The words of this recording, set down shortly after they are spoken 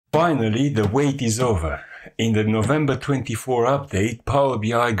Finally, the wait is over. In the November 24 update, Power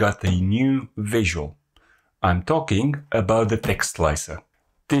BI got a new visual. I'm talking about the text slicer.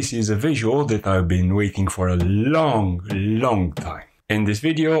 This is a visual that I've been waiting for a long time. In this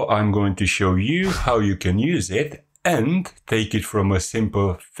video, I'm going to show you how you can use it and take it from a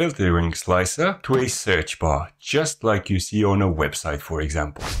simple filtering slicer to a search bar, just like you see on a website, for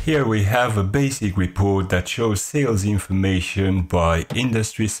example. Here we have a basic report that shows sales information by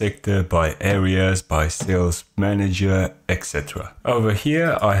industry sector, by areas, by sales manager, etc. Over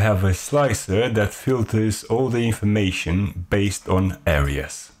here I have a slicer that filters all the information based on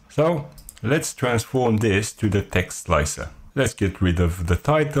areas. So let's transform this to the text slicer. Let's get rid of the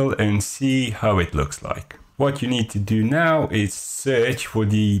title and see how it looks like. What you need to do now is search for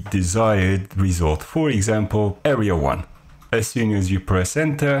the desired result. For example, area 1. As soon as you press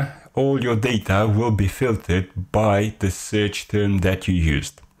enter, all your data will be filtered by the search term that you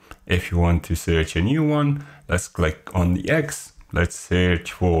used. If you want to search a new one, let's click on the X. Let's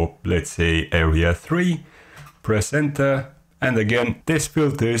search for, let's say, area 3. Press enter. And again, this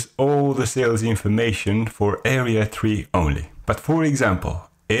filters all the sales information for area 3 only. But for example,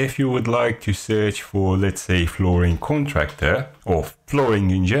 if you would like to search for, let's say, flooring contractor or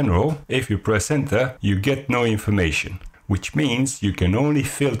flooring in general, if you press enter, you get no information, which means you can only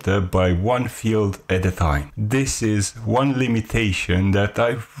filter by one field at a time. This is one limitation that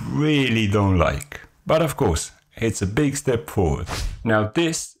I really don't like. But of course, it's a big step forward. Now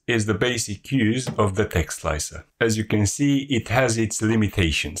this is the basic use of the text slicer. As you can see, it has its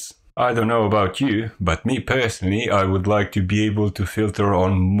limitations. I don't know about you, but me personally, I would like to be able to filter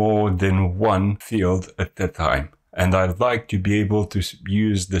on more than one field at a time. And I'd like to be able to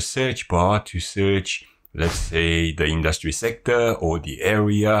use the search bar to search, let's say, the industry sector or the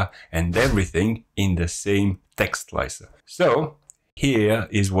area and everything in the same text slicer. So here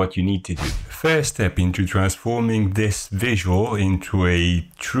is what you need to do. First step into transforming this visual into a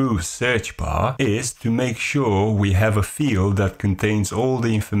true search bar is to make sure we have a field that contains all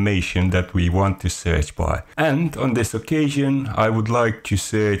the information that we want to search by. And on this occasion, I would like to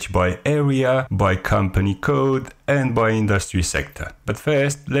search by area, by company code, and by industry sector. But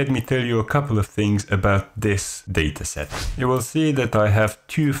first, let me tell you a couple of things about this dataset. You will see that I have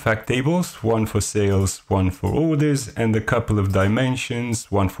two fact tables, one for sales, one for orders, and a couple of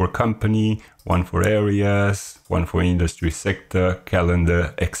dimensions, one for company, one for areas, one for industry sector,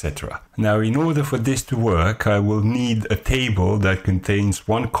 calendar, etc. Now, in order for this to work, I will need a table that contains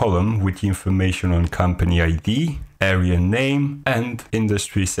one column with information on company ID, area name, and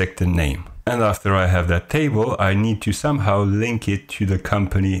industry sector name. And after I have that table, I need to somehow link it to the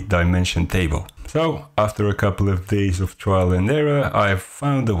company dimension table. So after a couple of days of trial and error, I have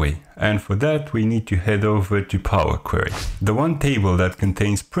found a way. And for that, we need to head over to Power Query. The one table that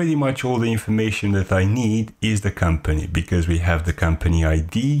contains pretty much all the information that I need is the company, because we have the company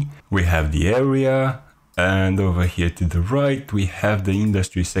ID, we have the area, and over here to the right, we have the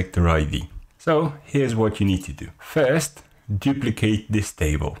industry sector ID. So here's what you need to do. First, duplicate this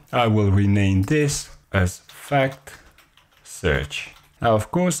table. I will rename this as fact search. Now,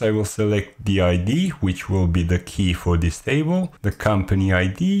 of course, I will select the ID, which will be the key for this table, the company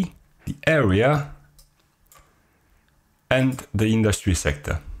ID, the area, and the industry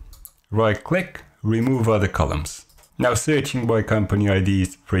sector. Right click, remove other columns. Now, searching by company ID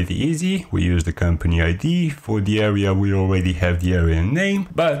is pretty easy. We use the company ID. For the area, we already have the area name,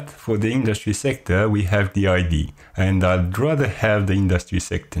 but for the industry sector, we have the ID, and I'd rather have the industry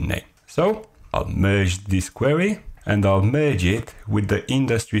sector name. So I'll merge this query and I'll merge it with the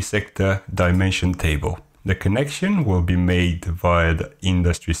industry sector dimension table. The connection will be made via the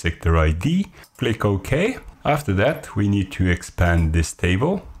industry sector ID. Click OK. After that, we need to expand this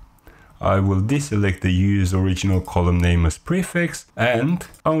table. I will deselect the use original column name as prefix and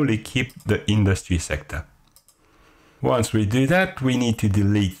only keep the industry sector. Once we do that, we need to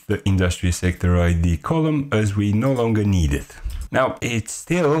delete the industry sector ID column as we no longer need it. Now, it's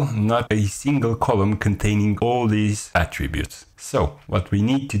still not a single column containing all these attributes. So what we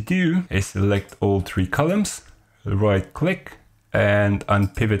need to do is select all three columns, right click and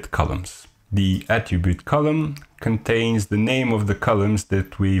unpivot columns. The attribute column contains the name of the columns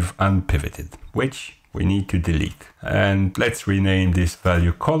that we've unpivoted, which we need to delete. And let's rename this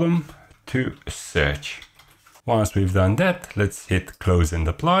value column to search. Once we've done that, let's hit close and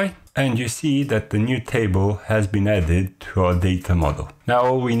apply. And you see that the new table has been added to our data model. Now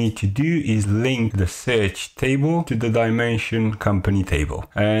all we need to do is link the search table to the dimension company table.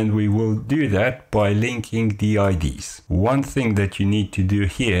 And we will do that by linking the IDs. One thing that you need to do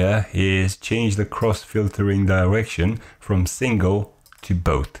here is change the cross-filtering direction from single to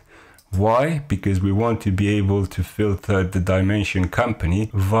both. Why? Because we want to be able to filter the dimension company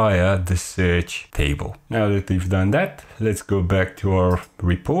via the search table. Now that we've done that, let's go back to our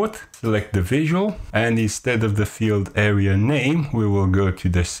report, select the visual, and instead of the field area name, we will go to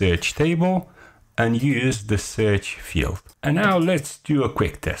the search table and use the search field. And now let's do a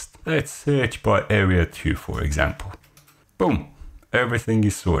quick test. Let's search by area 2, for example. Boom. Everything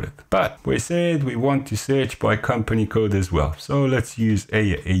is sorted. But we said we want to search by company code as well. So let's use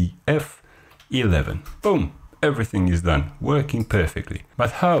AAF11. Boom. Everything is done. Working perfectly.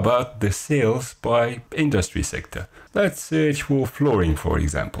 But how about the sales by industry sector? Let's search for flooring, for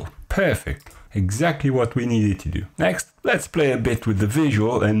example. Perfect. Exactly what we needed to do. Next, let's play a bit with the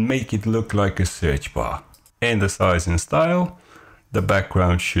visual and make it look like a search bar. In the size and style, the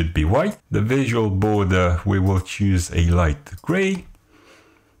background should be white. The visual border, we will choose a light gray.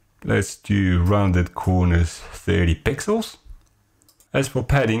 Let's do rounded corners 30 pixels. As for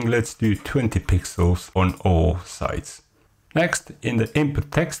padding, let's do 20 pixels on all sides. Next, in the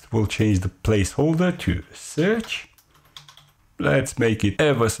input text, we'll change the placeholder to search. Let's make it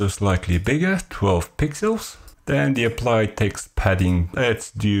ever so slightly bigger, 12 pixels. Then the applied text padding,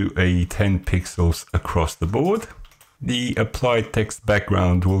 let's do a 10 pixels across the board. The applied text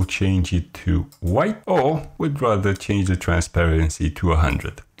background will change it to white, or we'd rather change the transparency to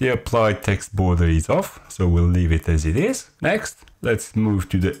 100. The applied text border is off, so we'll leave it as it is. Next, let's move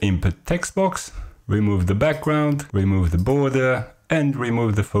to the input text box, remove the background, remove the border, and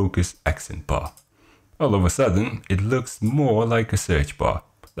remove the focus accent bar. All of a sudden, it looks more like a search bar.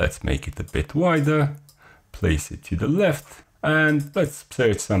 Let's make it a bit wider, place it to the left, and let's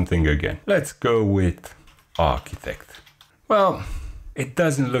search something again. Let's go with architect. Well, it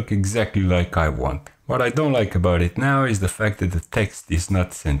doesn't look exactly like I want. What I don't like about it now is the fact that the text is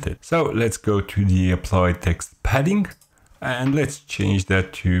not centered. So let's go to the applied text padding and let's change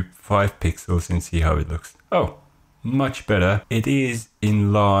that to 5 pixels and see how it looks. Oh, much better. It is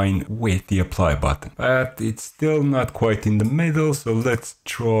in line with the apply button, but it's still not quite in the middle. So let's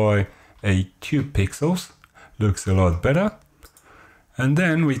try a 2 pixels. Looks a lot better. And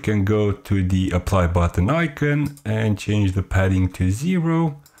then we can go to the apply button icon and change the padding to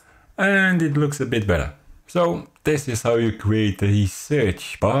 0, and it looks a bit better. So this is how you create a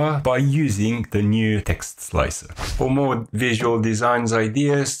search bar by using the new text slicer. For more visual designs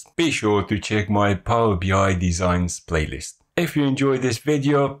ideas, be sure to check my Power BI designs playlist. If you enjoyed this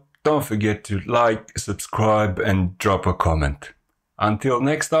video, don't forget to like, subscribe and drop a comment. Until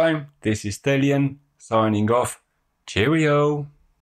next time, this is Telian signing off. Cheerio!